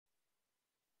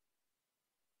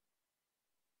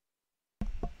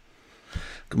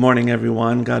Good morning,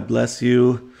 everyone. God bless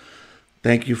you.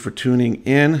 Thank you for tuning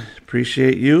in.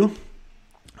 Appreciate you.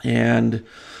 And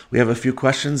we have a few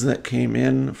questions that came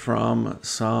in from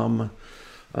some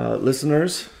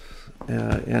listeners,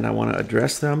 and I want to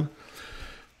address them.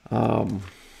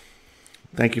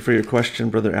 Thank you for your question,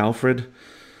 Brother Alfred.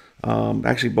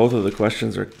 Actually, both of the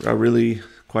questions are really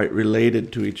quite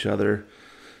related to each other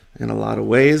in a lot of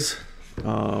ways.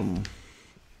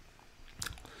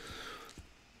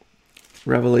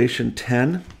 Revelation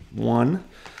 10:1.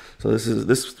 So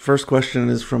this first question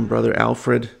is from Brother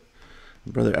Alfred.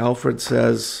 Brother Alfred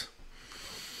says,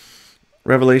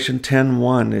 Revelation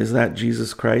 10:1, is that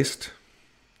Jesus Christ?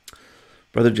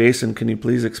 Brother Jason, can you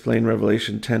please explain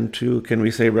Revelation 10:2? Can we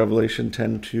say Revelation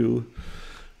 10:2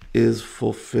 is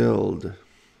fulfilled?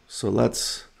 So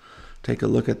let's take a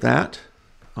look at that.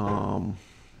 I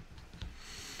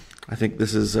think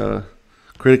this is a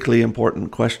critically important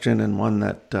question and one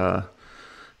that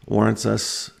warrants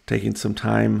us taking some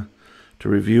time to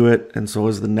review it, and so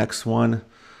is the next one.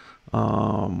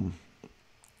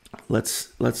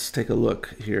 Let's take a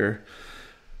look here.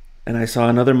 And I saw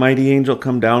another mighty angel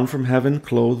come down from heaven,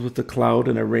 clothed with a cloud,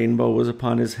 and a rainbow was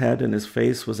upon his head, and his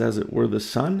face was as it were the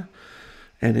sun,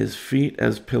 and his feet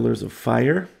as pillars of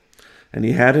fire. And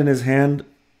he had in his hand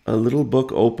a little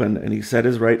book open, and he set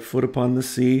his right foot upon the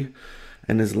sea,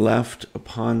 and his left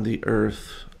upon the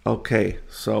earth. Okay,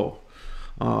 so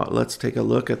let's take a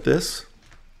look at this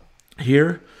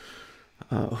here.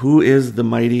 Who is the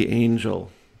mighty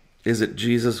angel? Is it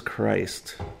Jesus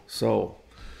Christ? So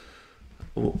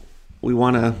we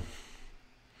want to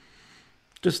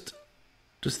just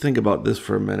think about this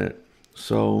for a minute.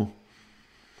 So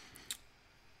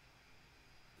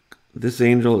this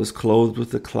angel is clothed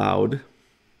with a cloud.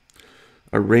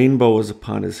 A rainbow is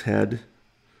upon his head.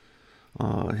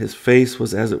 His face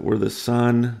was as it were the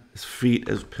sun, his feet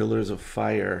as pillars of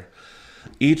fire.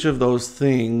 Each of those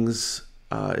things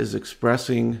is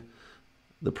expressing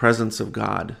the presence of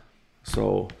God.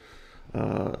 So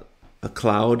a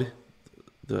cloud,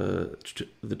 the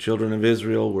children of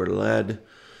Israel were led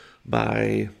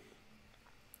by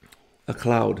a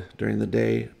cloud during the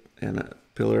day and a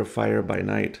pillar of fire by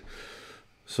night.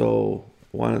 So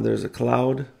one, there's a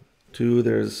cloud. Two,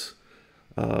 there's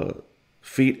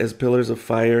feet as pillars of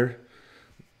fire.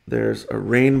 There's a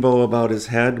rainbow about his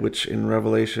head, which in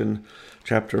Revelation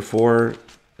chapter 4,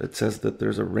 it says that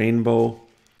there's a rainbow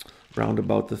round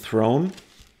about the throne.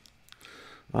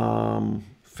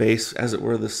 Face as it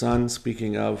were the sun,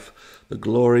 speaking of the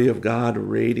glory of God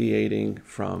radiating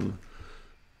from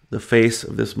the face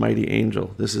of this mighty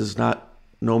angel. This is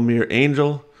no mere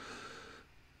angel.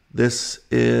 This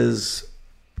is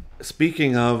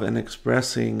speaking of and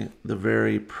expressing the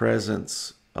very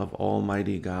presence of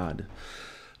Almighty God.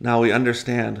 Now we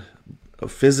understand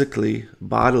physically,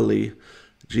 bodily,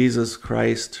 Jesus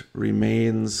Christ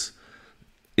remains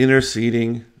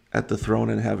interceding at the throne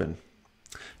in heaven.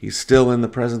 He's still in the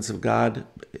presence of God.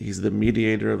 He's the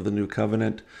mediator of the new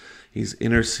covenant. He's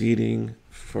interceding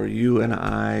for you and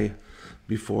I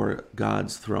before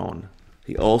God's throne.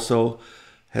 He also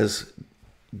has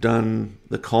done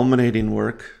the culminating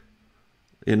work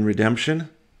in redemption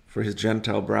for his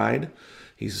Gentile bride.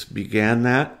 He's began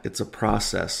that. It's a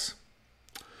process.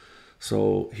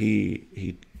 So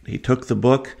he took the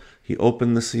book, he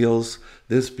opened the seals.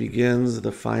 This begins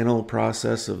the final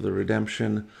process of the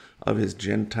redemption of his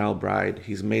Gentile bride.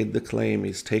 He's made the claim,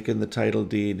 he's taken the title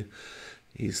deed,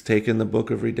 he's taken the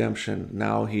book of redemption.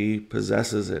 Now he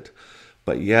possesses it.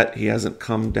 But yet he hasn't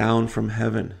come down from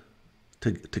heaven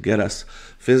to get us.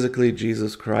 Physically,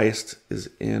 Jesus Christ is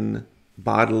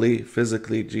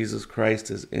physically, Jesus Christ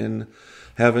is in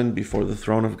heaven before the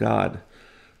throne of God.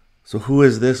 So who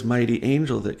is this mighty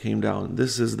angel that came down?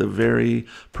 This is the very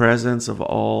presence of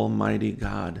Almighty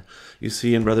God. You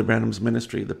see in Brother Branham's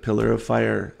ministry, the pillar of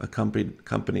fire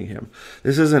accompanying him.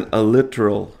 This isn't a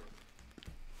literal,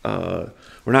 we're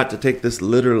not to take this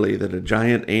literally, that a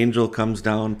giant angel comes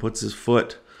down, puts his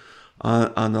foot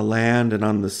on the land and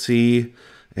on the sea,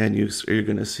 and you're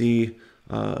going to see,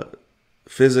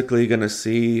 physically going to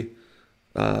see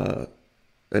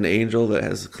an angel that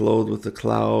has clothed with a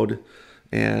cloud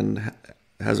and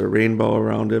has a rainbow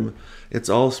around him. It's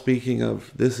all speaking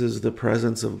of this is the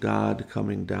presence of God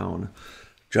coming down.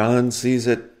 John sees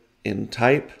it in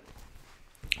type.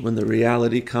 When the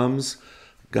reality comes,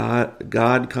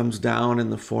 God comes down in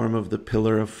the form of the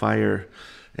pillar of fire,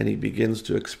 and he begins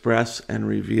to express and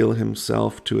reveal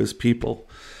himself to his people.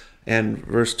 And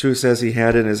verse 2 says he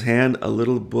had in his hand a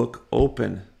little book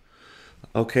open.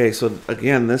 Okay, so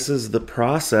again, this is the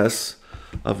process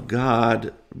of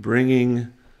God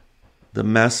bringing the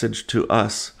message to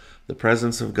us, the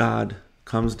presence of God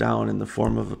comes down in the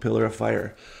form of a pillar of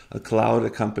fire. A cloud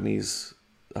accompanies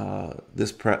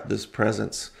this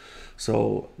presence.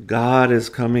 So God is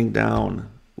coming down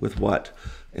with what?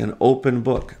 An open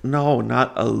book. No,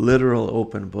 not a literal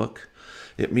open book.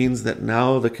 It means that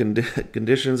now the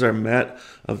conditions are met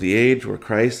of the age where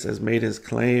Christ has made his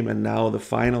claim, and now the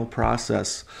final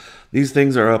process. These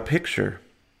things are a picture.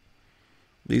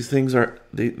 These things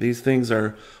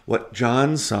are what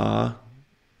John saw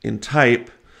in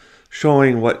type,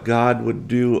 showing what God would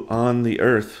do on the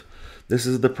earth. This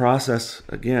is the process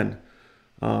again.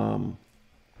 The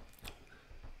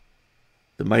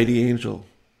mighty angel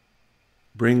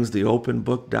brings the open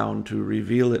book down to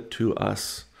reveal it to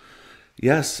us.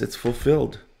 Yes, it's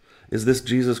fulfilled. Is this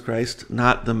Jesus Christ?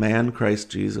 Not the man Christ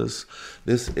Jesus.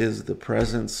 This is the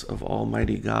presence of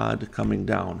Almighty God coming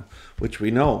down, which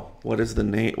we know. What is the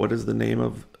name? What is the name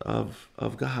of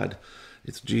God?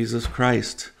 It's Jesus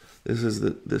Christ. This is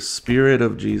the Spirit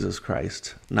of Jesus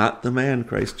Christ, not the man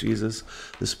Christ Jesus.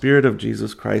 The Spirit of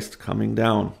Jesus Christ coming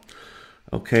down.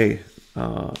 Okay.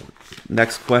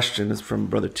 Next question is from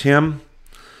Brother Tim.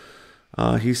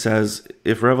 He says,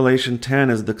 if Revelation 10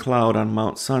 is the cloud on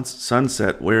Mount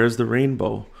Sunset, where is the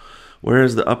rainbow? Where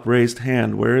is the upraised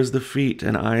hand? Where is the feet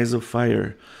and eyes of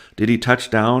fire? Did he touch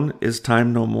down? Is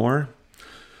time no more?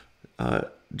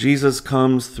 Jesus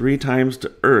comes 3 times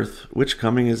to earth. Which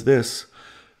coming is this?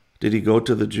 Did he go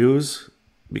to the Jews?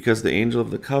 Because the angel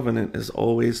of the covenant is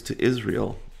always to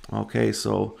Israel. Okay,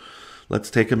 so let's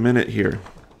take a minute here.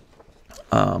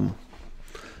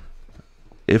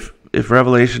 If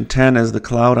Revelation 10 is the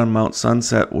cloud on Mount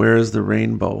Sunset, where is the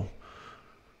rainbow?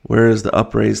 Where is the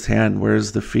upraised hand? Where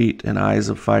is the feet and eyes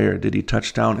of fire? Did he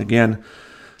touch down? Again,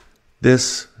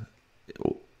 this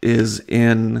is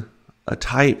in a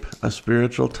type, a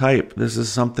spiritual type. This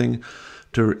is something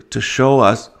to show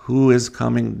us who is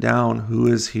coming down, who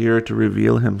is here to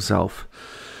reveal himself.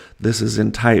 This is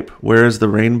in type. Where is the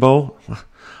rainbow?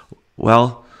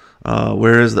 Well,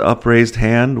 where is the upraised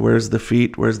hand? Where's the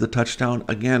feet? Where's the touchdown?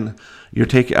 Again,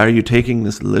 are you taking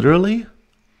this literally?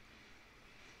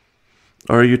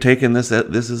 Or are you taking this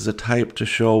is a type to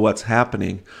show what's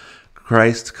happening?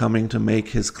 Christ coming to make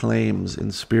his claims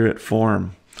in spirit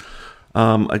form.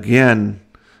 Again,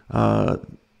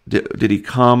 did he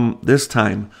come this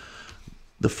time?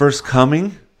 The first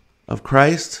coming of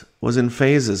Christ was in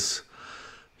phases.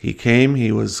 He came,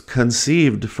 he was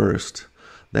conceived first.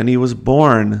 Then he was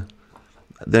born.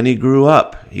 Then he grew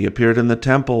up. He appeared in the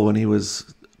temple when he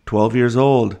was 12 years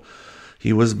old.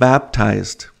 He was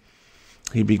baptized.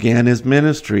 He began his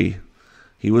ministry.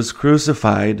 He was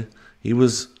crucified. He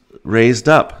was raised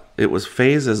up. It was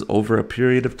phases over a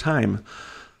period of time.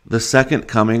 The second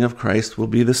coming of Christ will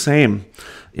be the same.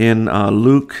 In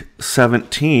Luke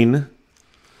 17,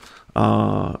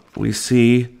 we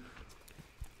see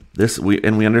this, we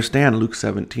understand Luke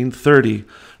 17:30.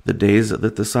 The days of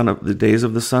the Son of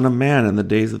Man and the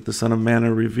days that the Son of Man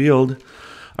are revealed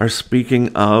are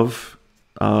speaking of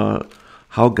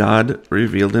how God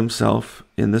revealed himself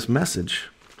in this message.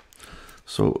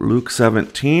 So Luke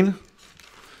 17,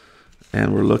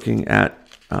 and we're looking at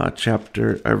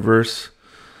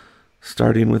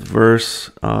starting with verse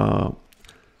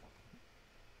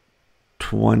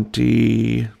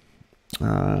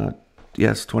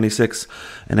 26.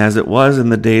 And as it was in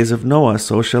the days of Noah,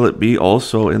 so shall it be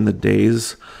also in the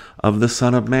days of the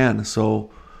Son of Man.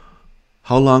 So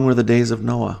how long were the days of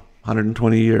Noah?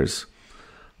 120 years.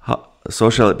 So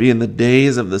shall it be in the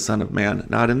days of the Son of Man,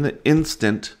 not in the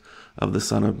instant of the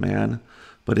Son of Man,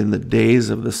 but in the days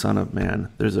of the Son of Man.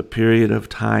 There's a period of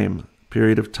time.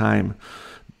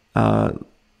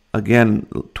 Again,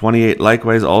 28,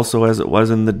 likewise also as it was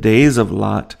in the days of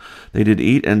Lot. They did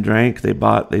eat and drank, they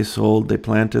bought, they sold, they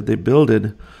planted, they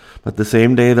builded. But the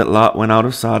same day that Lot went out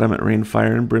of Sodom, it rained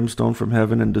fire and brimstone from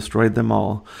heaven and destroyed them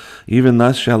all. Even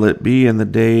thus shall it be in the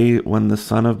day when the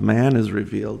Son of Man is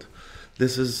revealed.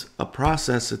 This is a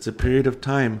process. It's a period of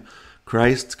time.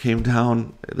 Christ came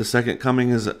down. The second coming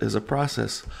is a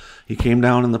process. He came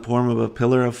down in the form of a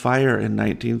pillar of fire in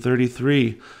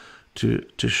 1933 to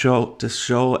show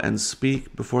and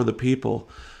speak before the people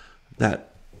that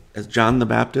as John the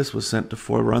Baptist was sent to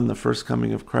forerun the first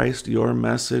coming of Christ, your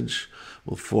message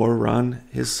will forerun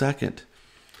his second.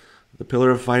 The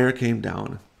pillar of fire came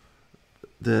down.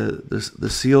 The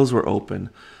seals were open.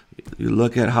 You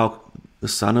look at how the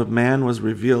Son of Man was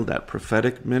revealed, that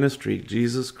prophetic ministry,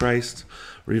 Jesus Christ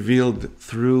revealed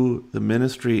through the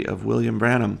ministry of William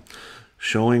Branham,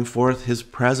 showing forth his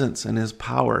presence and his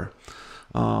power.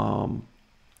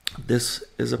 This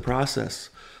is a process.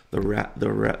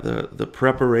 The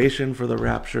preparation for the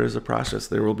rapture is a process.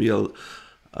 There will be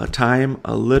a time,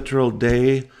 a literal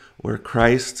day where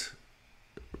Christ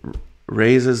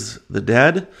raises the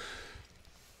dead.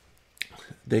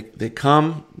 They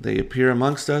come, they appear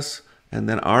amongst us, and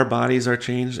then our bodies are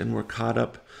changed and we're caught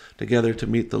up together to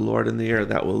meet the Lord in the air.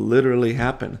 That will literally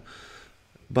happen.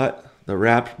 But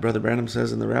Brother Branham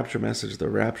says in the rapture message, the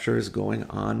rapture is going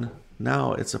on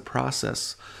now. It's a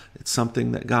process. It's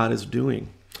something that God is doing.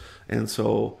 And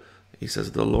so he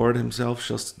says, the Lord himself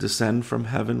shall descend from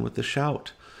heaven with a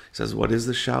shout. He says, what is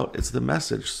the shout? It's the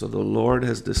message. So the Lord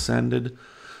has descended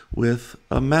with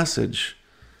a message.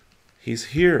 He's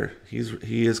here.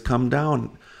 He has come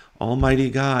down. Almighty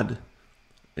God,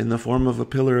 in the form of a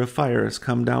pillar of fire, has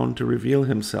come down to reveal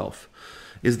himself.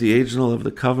 Is the angel of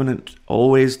the covenant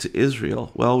always to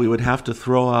Israel? Well, we would have to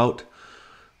throw out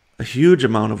a huge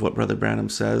amount of what Brother Branham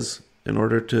says in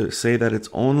order to say that it's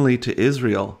only to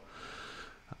Israel.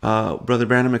 Brother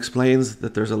Branham explains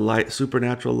that there's a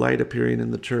supernatural light appearing in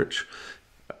the church,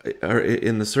 or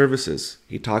in the services.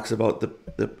 He talks about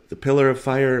the pillar of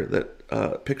fire,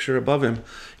 that picture above him.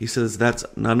 He says that's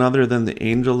none other than the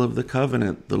angel of the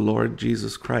covenant, the Lord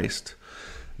Jesus Christ.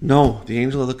 No, the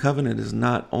angel of the covenant is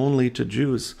not only to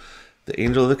Jews. The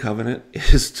angel of the covenant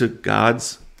is to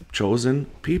God's chosen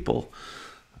people,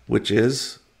 which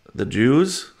is the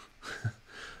Jews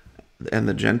and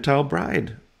the Gentile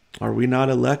bride. Are we not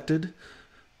elected?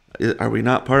 Are we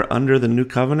not under the new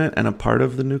covenant and a part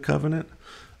of the new covenant?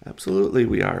 Absolutely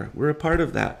we are. We're a part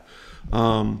of that.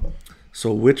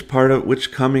 So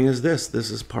which coming is this?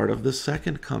 This is part of the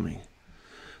second coming.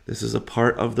 This is a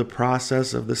part of the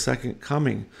process of the second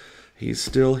coming. He's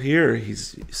still here.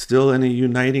 He's still in a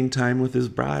uniting time with his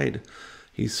bride.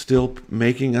 He's still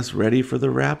making us ready for the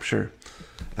rapture.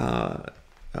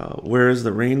 Where is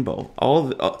the rainbow?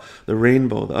 The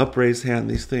rainbow, the upraised hand,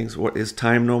 these things. What is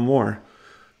time no more?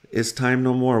 Is time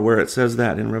no more? Where it says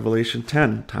that in Revelation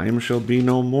 10, time shall be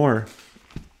no more.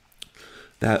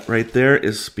 That right there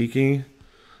is speaking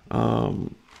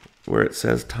where it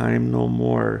says time no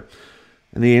more.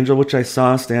 And the angel which I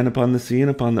saw stand upon the sea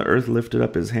and upon the earth lifted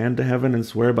up his hand to heaven and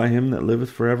sware by him that liveth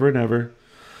forever and ever,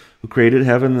 who created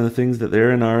heaven and the things that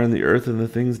therein are, and the earth and the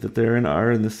things that therein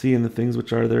are, and the sea and the things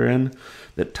which are therein,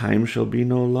 that time shall be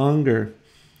no longer.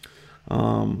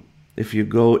 If you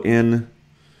go in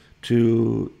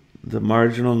to the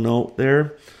marginal note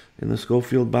there in the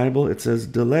Schofield Bible, it says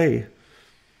delay.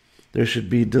 There should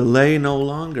be delay no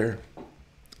longer.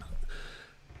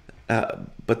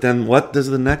 But then what does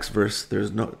the next verse?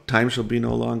 There's no time shall be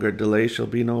no longer, delay shall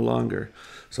be no longer.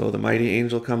 So the mighty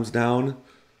angel comes down.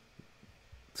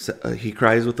 He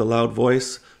cries with a loud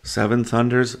voice. 7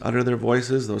 thunders utter their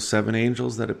voices. Those 7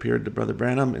 angels that appeared to Brother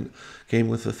Branham and came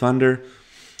with the thunder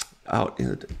out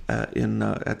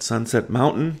at Sunset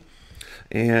Mountain.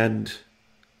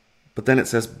 But then it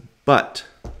says, but.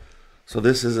 So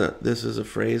this is a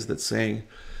phrase that's saying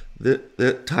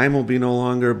that time will be no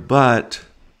longer, but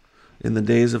in the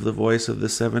days of the voice of the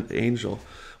 7th angel.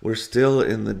 We're still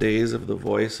in the days of the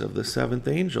voice of the 7th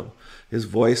angel. His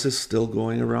voice is still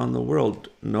going around the world.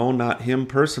 No, not him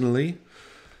personally.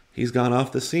 He's gone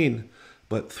off the scene.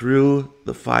 But through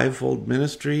the 5-fold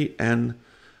ministry and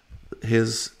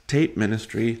his tape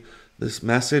ministry, this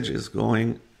message is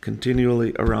going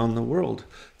continually around the world.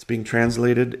 It's being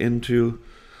translated into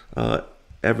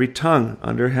every tongue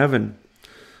under heaven.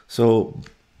 So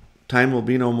time will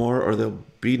be no more, or there'll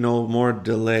be no more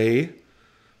delay.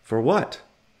 For what?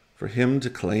 For him to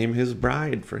claim his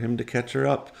bride, for him to catch her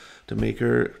up, to make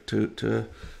her, to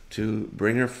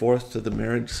bring her forth to the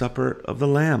marriage supper of the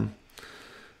Lamb.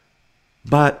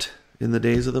 But in the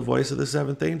days of the voice of the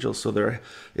 7th angel. So there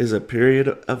is a period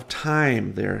of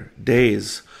time there,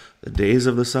 days, the days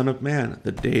of the Son of Man,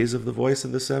 the days of the voice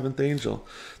of the 7th angel.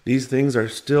 These things are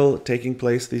still taking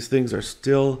place. These things are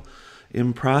still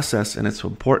in process, and it's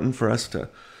important for us to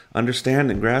understand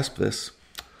and grasp this.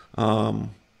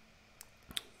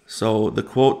 So the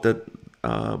quote that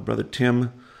Brother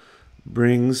Tim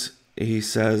brings, he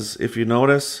says, if you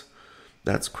notice,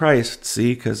 that's Christ,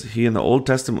 see, because he in the Old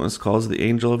Testament was called the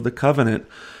angel of the covenant,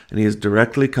 and he is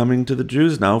directly coming to the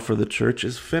Jews now, for the church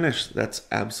is finished. That's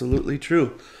absolutely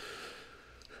true.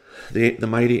 The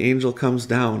mighty angel comes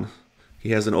down.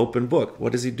 He has an open book.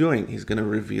 What is he doing? He's going to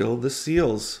reveal the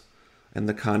seals and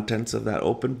the contents of that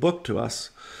open book to us.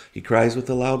 He cries with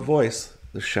a loud voice.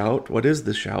 The shout, what is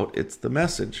the shout? It's the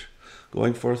message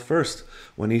going forth first.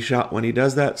 When he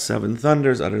does that, 7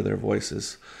 thunders utter their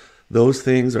voices. Those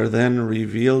things are then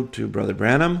revealed to Brother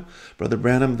Branham. Brother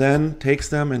Branham then takes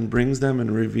them and brings them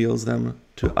and reveals them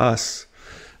to us.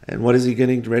 And what is he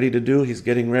getting ready to do? He's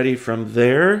getting ready from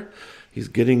there. He's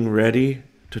getting ready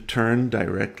to turn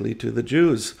directly to the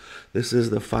Jews. This is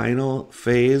the final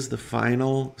phase, the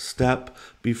final step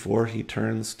before he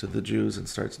turns to the Jews and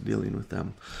starts dealing with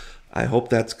them. I hope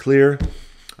that's clear.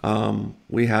 I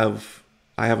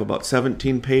have about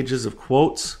 17 pages of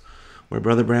quotes where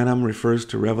Brother Branham refers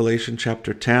to Revelation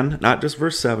chapter 10, not just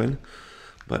verse 7,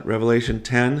 but Revelation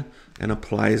 10, and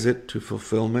applies it to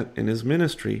fulfillment in his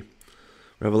ministry.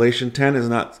 Revelation 10 is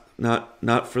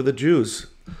not for the Jews.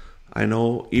 I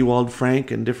know Ewald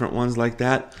Frank and different ones like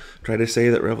that try to say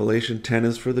that Revelation 10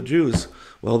 is for the Jews.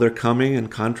 Well, they're coming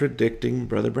and contradicting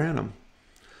Brother Branham.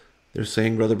 They're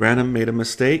saying Brother Branham made a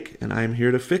mistake, and I'm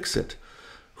here to fix it.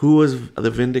 Who was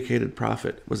the vindicated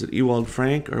prophet? Was it Ewald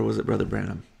Frank or was it Brother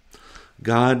Branham?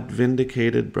 God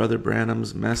vindicated Brother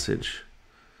Branham's message.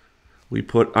 We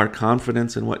put our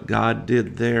confidence in what God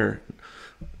did there.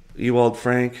 Ewald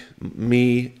Frank,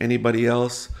 me, anybody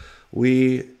else,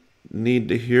 we need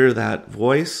to hear that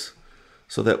voice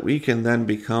so that we can then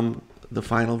become the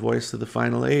final voice of the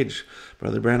final age.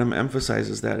 Brother Branham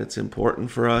emphasizes that it's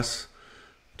important for us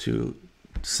to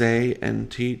say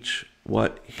and teach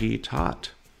what he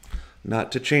taught,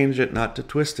 not to change it, not to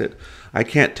twist it. I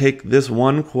can't take this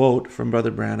one quote from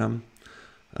Brother Branham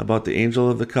about the angel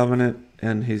of the covenant,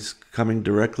 and he's coming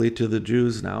directly to the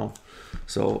Jews now.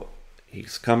 So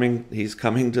he's coming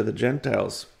to the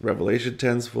Gentiles. Revelation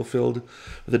 10 is fulfilled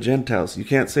for the Gentiles. You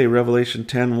can't say Revelation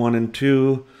 10, 1 and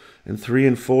 2, and 3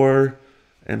 and 4,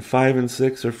 and 5 and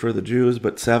 6 are for the Jews,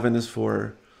 but 7 is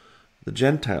for the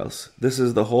Gentiles. This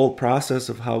is the whole process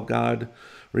of how God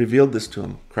revealed this to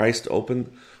him. Christ opened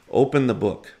the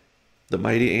book. The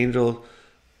mighty angel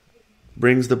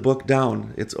brings the book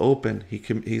down. It's open.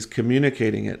 He's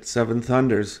communicating it. 7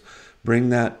 thunders. Bring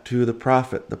that to the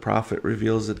prophet. The prophet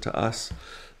reveals it to us.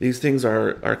 These things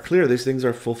are clear. These things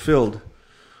are fulfilled.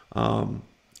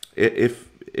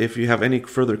 If you have any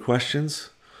further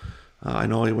questions, I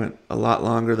know I went a lot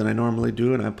longer than I normally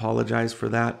do, and I apologize for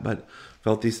that, but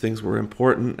felt these things were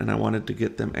important, and I wanted to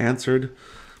get them answered.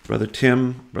 Brother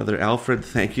Tim, Brother Alfred,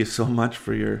 thank you so much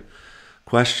for your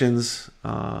questions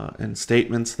and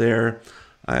statements there.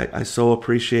 I so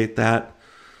appreciate that.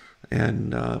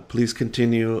 And please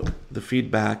continue the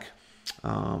feedback.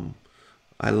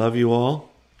 I love you all.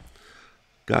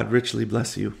 God richly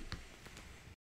bless you.